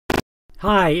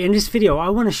Hi, in this video I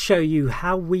want to show you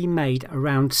how we made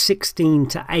around 16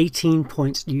 to 18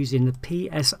 points using the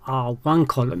PSR 1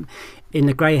 column in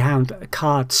the Greyhound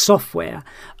Card Software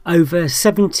over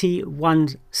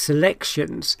 71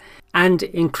 selections and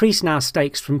increasing our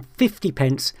stakes from 50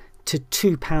 pence to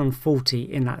 £2.40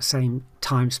 in that same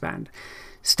time span.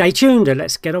 Stay tuned and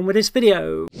let's get on with this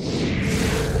video.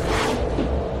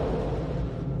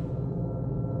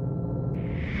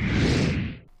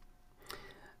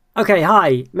 Okay,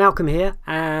 hi, Malcolm here.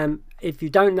 If you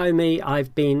don't know me,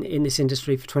 I've been in this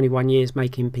industry for 21 years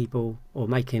making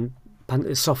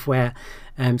software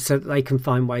so that they can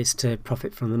find ways to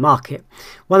profit from the market.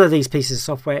 One of these pieces of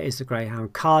software is the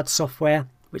Greyhound Card Software,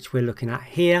 which we're looking at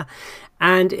here.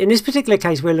 And in this particular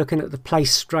case, we're looking at the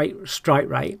place strike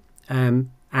rate. We're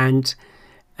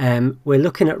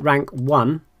looking at rank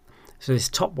 1, so this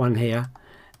top one here.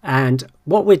 And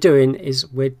what we're doing is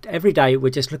every day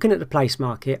we're just looking at the place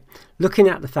market, looking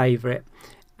at the favourite,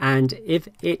 and if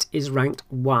it is ranked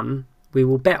 1, we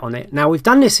will bet on it. Now, we've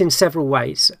done this in several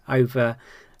ways over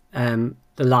the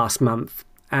last month,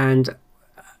 and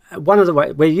one of the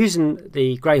ways we're using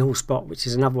the Greyhound Spot, which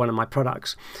is another one of my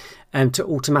products, to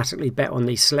automatically bet on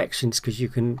these selections, because you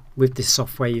can, with this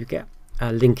software, you get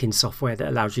linking software that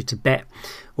allows you to bet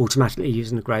automatically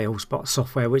using the Greyhound Spot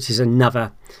software, which is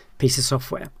another piece of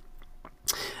software.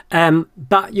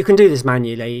 But you can do this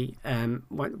manually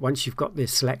once you've got the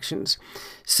selections.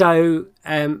 So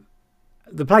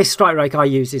the place strike rate I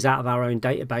use is out of our own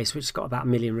database, which has got about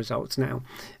 1 million results now,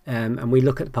 and we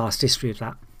look at the past history of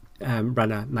that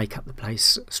runner, make up the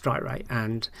place strike rate,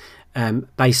 and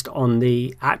based on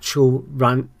the actual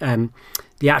run,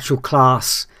 the actual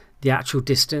class, the actual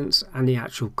distance, and the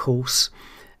actual course.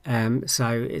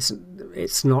 So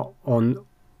it's not on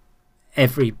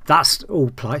that's all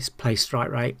place strike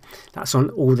rate. That's on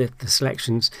all the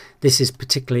selections. This is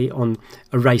particularly on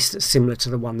a race that's similar to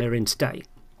the one they're in today.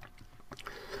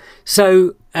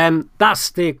 So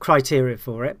that's the criteria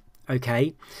for it.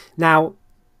 Okay, now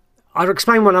I'll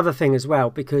explain one other thing as well,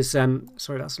 because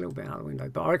sorry, that's a little bit out of the window,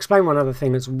 but I'll explain one other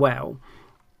thing as well.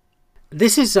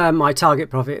 This is my target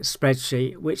profit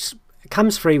spreadsheet, which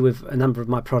comes free with a number of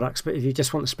my products, but if you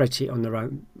just want the spreadsheet on their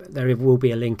own, there will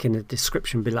be a link in the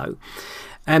description below.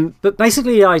 But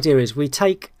basically the idea is we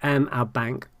take our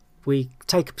bank, we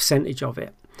take a percentage of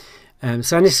it.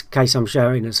 So in this case I'm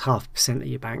showing as 0.5% of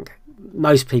your bank.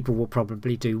 Most people will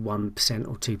probably do 1%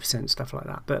 or 2%, stuff like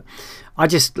that, but I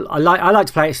like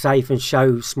to play it safe and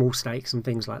show small stakes and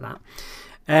things like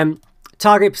that.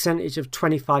 Target percentage of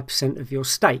 25% of your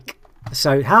stake.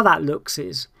 So how that looks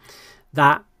is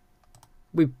that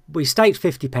we staked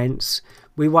 50 pence,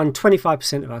 we won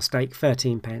 25% of our stake,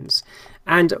 13 pence,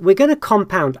 and we're going to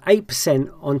compound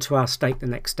 8% onto our stake the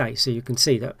next day. So you can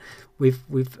see that we've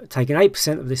taken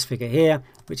 8% of this figure here,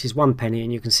 which is 1 penny,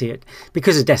 and you can see it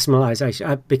because of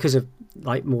decimalisation, because of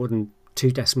like more than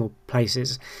 2 decimal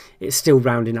places, it's still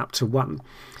rounding up to 1.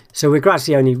 So we're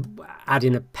gradually only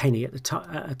adding a penny at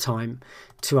a time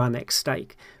to our next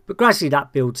stake, but gradually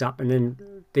that builds up, and then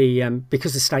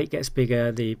because the stake gets bigger,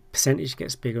 the percentage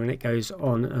gets bigger, and it goes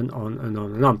on and on and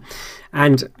on and on.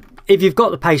 And if you've got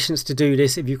the patience to do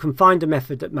this, if you can find a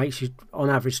method that makes you on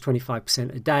average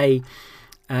 25% a day,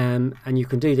 and you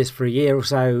can do this for a year or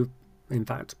so, in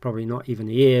fact probably not even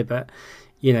a year, but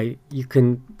you know, you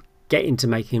can get into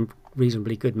making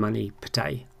reasonably good money per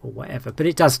day or whatever, but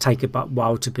it does take a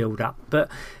while to build up. But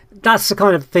that's the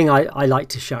kind of thing I like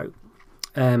to show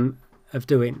of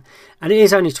doing, and it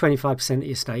is only 25% of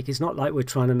your stake. It's not like we're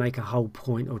trying to make a whole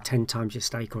point or 10 times your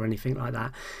stake or anything like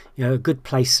that. You know, a good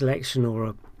place selection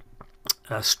or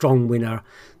a strong winner,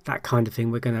 that kind of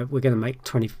thing, we're gonna make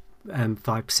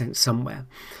 25% somewhere,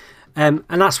 and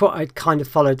that's what I kind of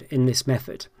followed in this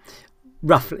method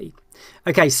roughly.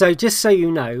 Okay, so just so you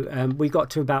know, we got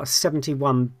to about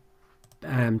 71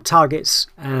 targets,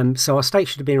 so our stake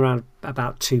should have been around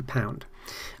about £2.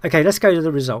 Okay, let's go to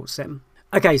the results then.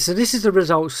 Okay, so this is the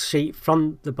results sheet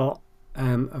from the bot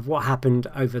of what happened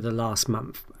over the last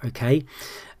month. Okay,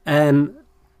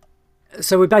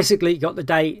 so we basically got the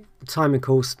date, the time and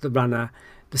course, the runner,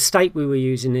 the stake we were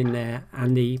using in there,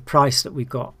 and the price that we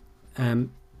got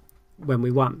when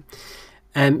we won.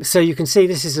 So you can see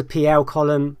this is a PL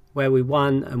column where we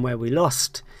won and where we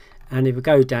lost, and if we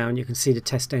go down you can see the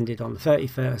test ended on the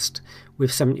 31st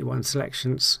with 71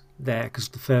 selections there, because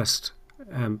the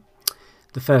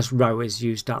first row is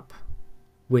used up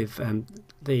with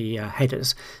the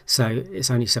headers, so it's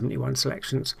only 71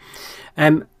 selections.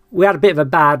 We had a bit of a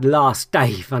bad last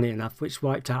day, funny enough, which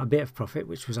wiped out a bit of profit,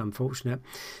 which was unfortunate.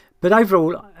 But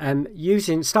overall,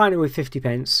 starting with 50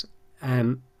 pence,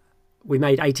 we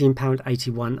made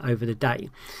 £18.81 over the day,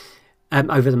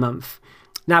 over the month.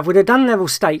 Now, if we'd have done level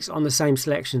stakes on the same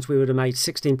selections, we would have made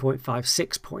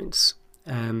 16.56 points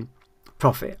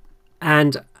profit.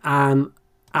 And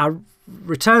our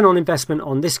return on investment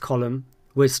on this column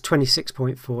was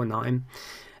 26.49.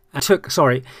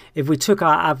 If we took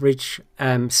our average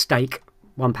stake,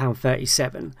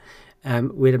 £1.37,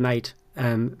 we'd have made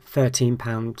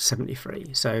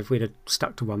 £13.73. So if we'd have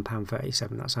stuck to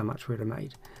 £1.37, that's how much we'd have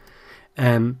made.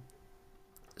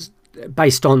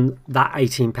 Based on that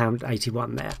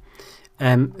 £18.81 there.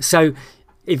 So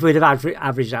if we'd have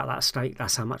averaged out that stake,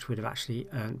 that's how much we'd have actually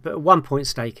earned. But a 1 point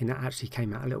stake in that actually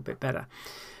came out a little bit better.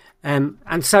 And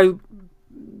so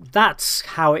that's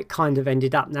how it kind of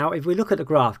ended up. Now, if we look at the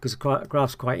graph, because the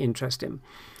graph's quite interesting,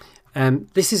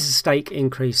 this is a stake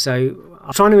increase. So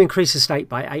I'm trying to increase the stake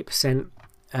by 8%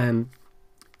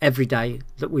 every day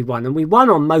that we won. And we won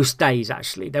on most days,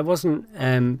 actually. There wasn't...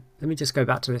 let me just go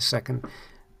back to this second.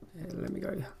 Let me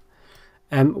go.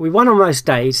 We won on most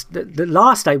days. The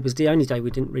last day was the only day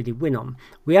we didn't really win on.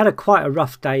 We had quite a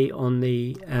rough day on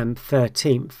the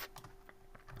 13th,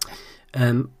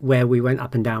 where we went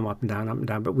up and down, up and down, up and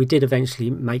down. But we did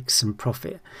eventually make some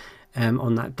profit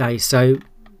on that day. So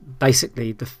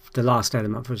basically, the last day of the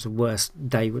month was the worst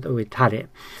day that we'd had it.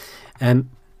 And,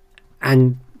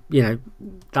 you know,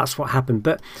 that's what happened.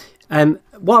 But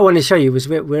what I want to show you was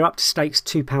we're up to stakes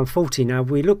 £2.40 now.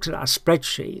 We looked at our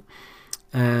spreadsheet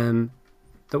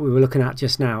that we were looking at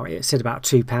just now. It said about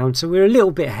 £2, so we're a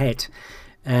little bit ahead.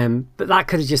 But that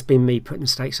could have just been me putting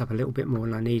stakes up a little bit more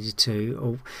than I needed to,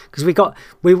 or because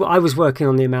I was working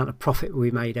on the amount of profit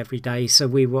we made every day, so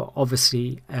we were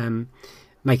obviously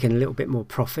making a little bit more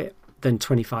profit than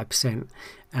 25%,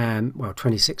 well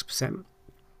 26%,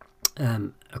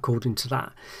 according to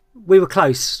that. We were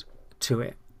close to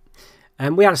it.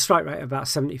 We had a strike rate of about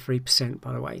 73%,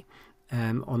 by the way,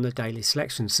 on the daily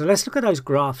selection. So let's look at those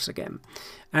graphs again.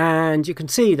 And you can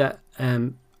see that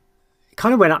it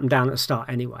kind of went up and down at the start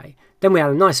anyway. Then we had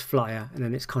a nice flyer, and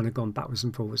then it's kind of gone backwards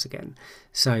and forwards again.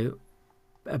 So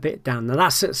a bit down. Now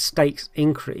that's at stakes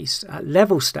increase. At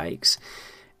level stakes,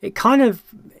 it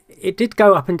did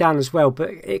go up and down as well, but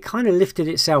it kind of lifted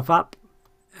itself up.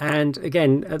 And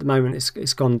again, at the moment,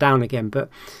 it's gone down again, but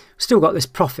still got this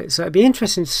profit. So it'd be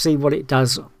interesting to see what it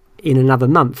does in another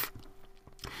month.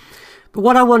 But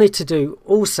what I wanted to do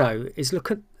also is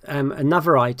look at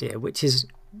another idea, which is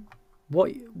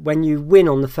when you win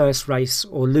on the first race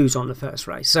or lose on the first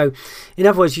race. So in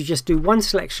other words, you just do one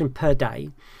selection per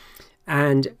day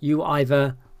and you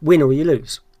either win or you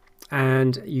lose,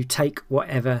 and you take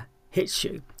whatever hits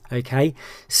you. Okay,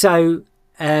 so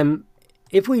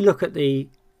if we look at the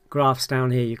graphs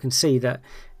down here, you can see that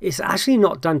it's actually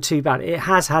not done too bad. It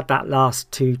has had that last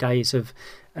 2 days of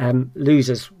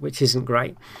losers, which isn't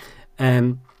great.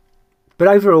 But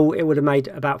overall, it would have made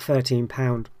about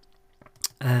 £13,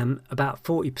 about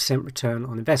 40% return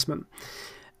on investment.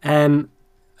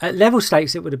 At level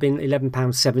stakes, it would have been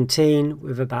 £11.17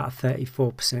 with about a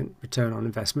 34% return on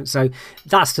investment. So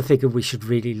that's the figure we should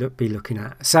really be looking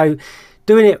at. So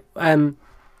doing it,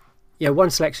 one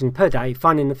selection per day,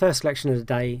 finding the first selection of the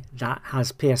day that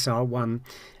has PSR 1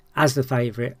 as the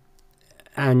favourite,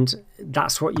 and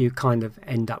that's what you kind of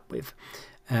end up with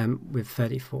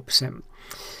 34%.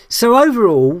 So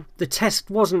overall, the test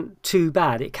wasn't too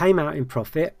bad. It came out in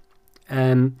profit.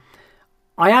 I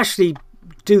actually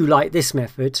do like this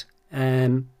method.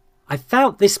 I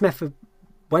felt this method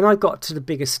when I got to the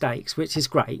bigger stakes, which is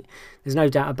great. There's no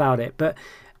doubt about it. But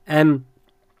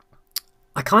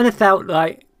I kind of felt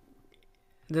like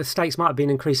the stakes might have been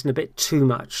increasing a bit too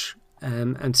much.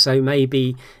 And so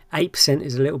maybe 8%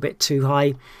 is a little bit too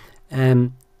high.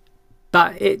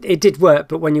 But it did work.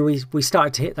 But when we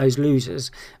started to hit those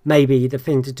losers, maybe the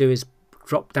thing to do is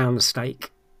drop down the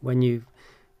stake when you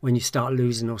start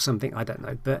losing or something. I don't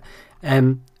know. But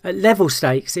at level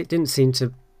stakes, it didn't seem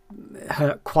to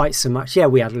hurt quite so much. Yeah,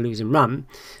 we had a losing run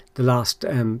the last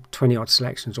 20 odd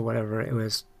selections or whatever it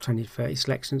was, 20 30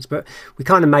 selections, but we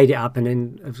kind of made it up and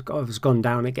then it was gone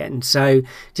down again. So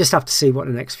just have to see what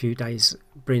the next few days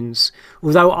brings.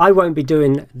 Although I won't be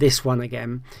doing this one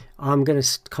again, I'm going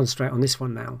to concentrate on this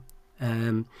one now.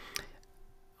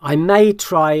 I may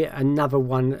try another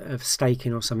one of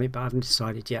staking or something, but I haven't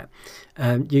decided yet,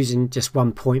 using just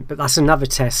 1 point. But that's another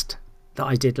test that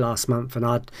I did last month, and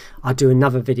I'll do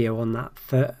another video on that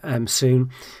for soon,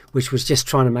 which was just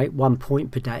trying to make 1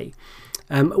 point per day,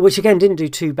 which again didn't do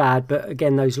too bad, but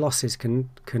again those losses can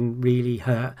really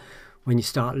hurt when you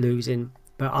start losing.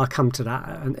 but I'll come to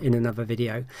that in another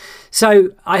video. So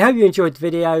I hope you enjoyed the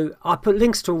video. I put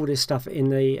links to all this stuff put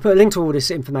a link to all this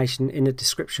information in the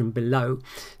description below,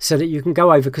 so that you can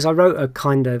go over, because I wrote a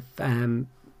kind of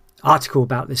article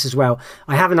about this as well.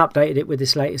 I haven't updated it with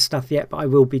this latest stuff yet, but I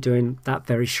will be doing that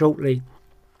very shortly.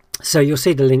 So you'll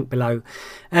see the link below.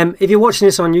 If you're watching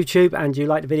this on YouTube and you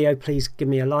like the video, please give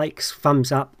me a like,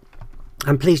 thumbs up,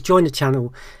 and please join the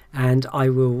channel, and I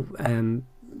will,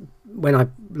 when I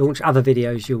launch other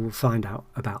videos, you will find out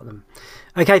about them.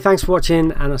 Okay, thanks for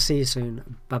watching, and I'll see you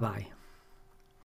soon. Bye bye.